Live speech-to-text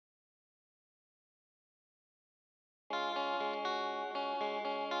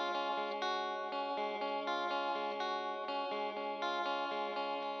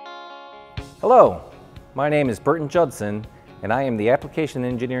Hello, my name is Burton Judson, and I am the Application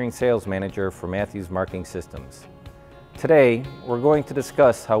Engineering Sales Manager for Matthews Marking Systems. Today, we're going to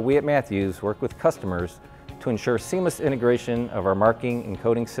discuss how we at Matthews work with customers to ensure seamless integration of our marking and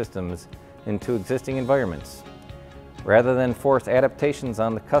coding systems into existing environments. Rather than force adaptations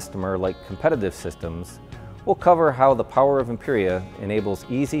on the customer like competitive systems, we'll cover how the power of MPERIA enables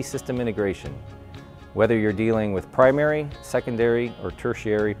easy system integration, whether you're dealing with primary, secondary, or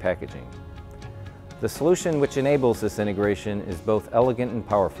tertiary packaging. The solution which enables this integration is both elegant and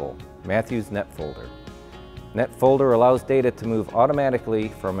powerful, Matthews netFolder. netFolder allows data to move automatically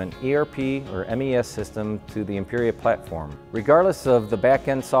from an ERP or MES system to the MPERIA platform. Regardless of the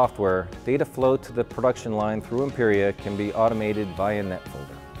backend software, data flow to the production line through MPERIA can be automated via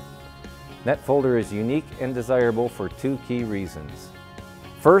netFolder. netFolder is unique and desirable for two key reasons.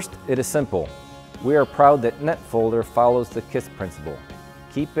 First, it is simple. We are proud that netFolder follows the KISS principle.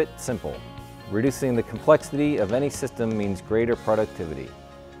 Keep it simple. Reducing the complexity of any system means greater productivity.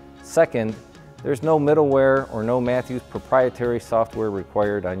 Second, there's no middleware or no Matthews proprietary software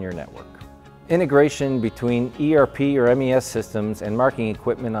required on your network. Integration between ERP or MES systems and marking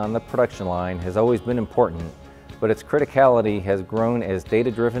equipment on the production line has always been important, but its criticality has grown as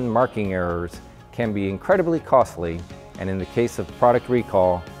data-driven marking errors can be incredibly costly, and in the case of product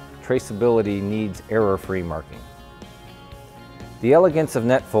recall, traceability needs error-free marking. The elegance of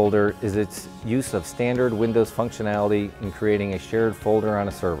netFolder is its use of standard Windows functionality in creating a shared folder on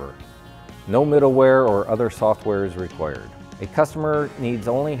a server. No middleware or other software is required. A customer needs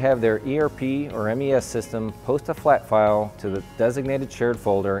only have their ERP or MES system post a flat file to the designated shared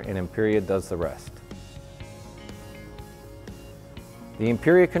folder, and MPERIA does the rest. The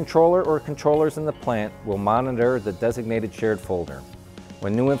MPERIA controller or controllers in the plant will monitor the designated shared folder.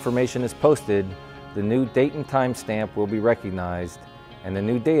 When new information is posted, the new date and time stamp will be recognized, and the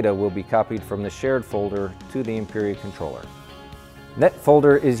new data will be copied from the shared folder to the MPERIA controller.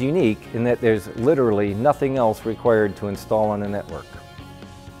 netFolder is unique in that there's literally nothing else required to install on the network.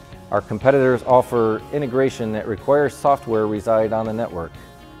 Our competitors offer integration that requires software reside on the network.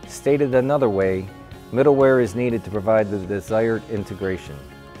 Stated another way, middleware is needed to provide the desired integration.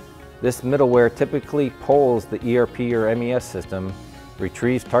 This middleware typically polls the ERP or MES system,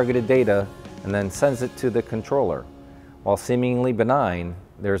 retrieves targeted data, and then sends it to the controller. While seemingly benign,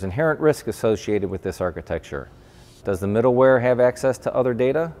 there is inherent risk associated with this architecture. Does the middleware have access to other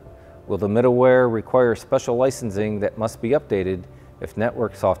data? Will the middleware require special licensing that must be updated if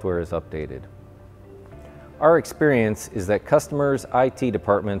network software is updated? Our experience is that customers' IT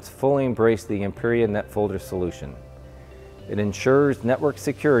departments fully embrace the MPERIA netFolder solution. It ensures network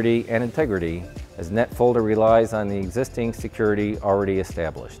security and integrity, as netFolder relies on the existing security already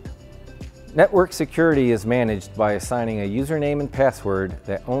established. Network security is managed by assigning a username and password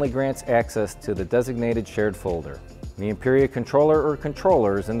that only grants access to the designated shared folder. The MPERIA controller or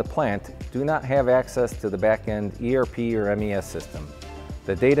controllers in the plant do not have access to the backend ERP or MES system.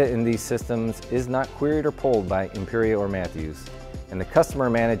 The data in these systems is not queried or pulled by MPERIA or Matthews, and the customer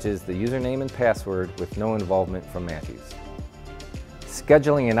manages the username and password with no involvement from Matthews.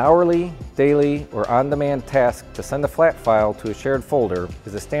 Scheduling an hourly, daily, or on-demand task to send a flat file to a shared folder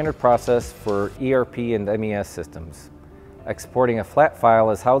is a standard process for ERP and MES systems. Exporting a flat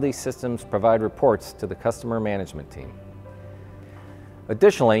file is how these systems provide reports to the customer management team.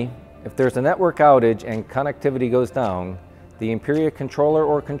 Additionally, if there's a network outage and connectivity goes down, the MPERIA controller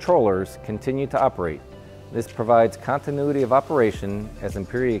or controllers continue to operate. This provides continuity of operation as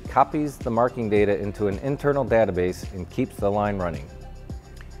MPERIA copies the marking data into an internal database and keeps the line running.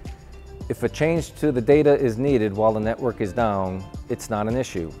 If a change to the data is needed while the network is down, it's not an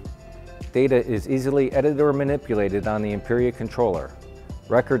issue. Data is easily edited or manipulated on the MPERIA controller.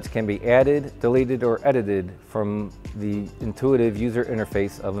 Records can be added, deleted, or edited from the intuitive user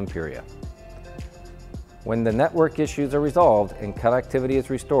interface of MPERIA. When the network issues are resolved and connectivity is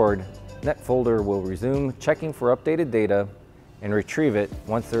restored, netFolder will resume checking for updated data and retrieve it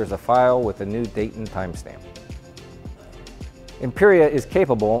once there is a file with a new date and timestamp. MPERIA is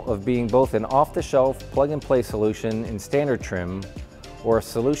capable of being both an off-the-shelf plug-and-play solution in standard trim or a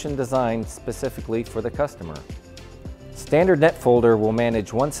solution designed specifically for the customer. Standard netFolder will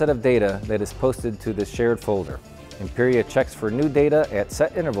manage one set of data that is posted to the shared folder. MPERIA checks for new data at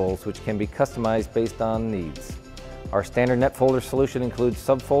set intervals, which can be customized based on needs. Our standard netFolder solution includes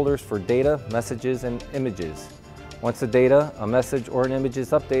subfolders for data, messages, and images. Once the data, a message, or an image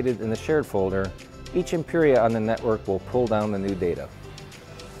is updated in the shared folder, each MPERIA on the network will pull down the new data.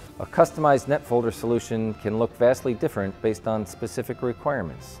 A customized netFolder solution can look vastly different based on specific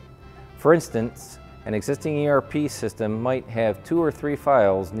requirements. For instance, An existing ERP system might have 2 or 3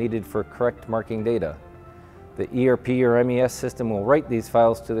 files needed for correct marking data. The ERP or MES system will write these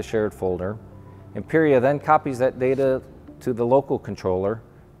files to the shared folder. MPERIA then copies that data to the local controller,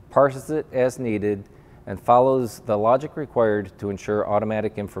 parses it as needed, and follows the logic required to ensure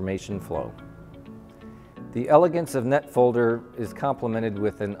automatic information flow. The elegance of netFolder is complemented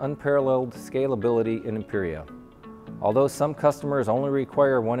with an unparalleled scalability in MPERIA. Although some customers only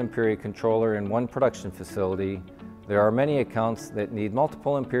require one MPERIA controller in one production facility, there are many accounts that need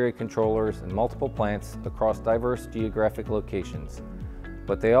multiple MPERIA controllers in multiple plants across diverse geographic locations,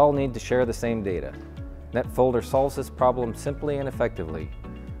 but they all need to share the same data. netFolder solves this problem simply and effectively,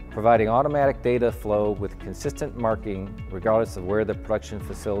 providing automatic data flow with consistent marking regardless of where the production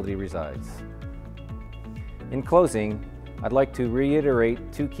facility resides. In closing, I'd like to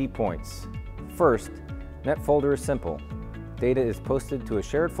reiterate 2 key points. First, netFolder is simple. Data is posted to a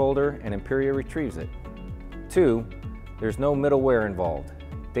shared folder and MPERIA retrieves it. 2, there's no middleware involved.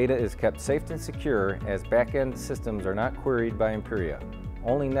 Data is kept safe and secure as backend systems are not queried by MPERIA.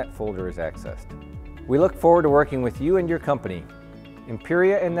 Only netFolder is accessed. We look forward to working with you and your company.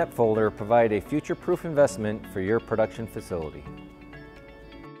 MPERIA and netFolder provide a future-proof investment for your production facility.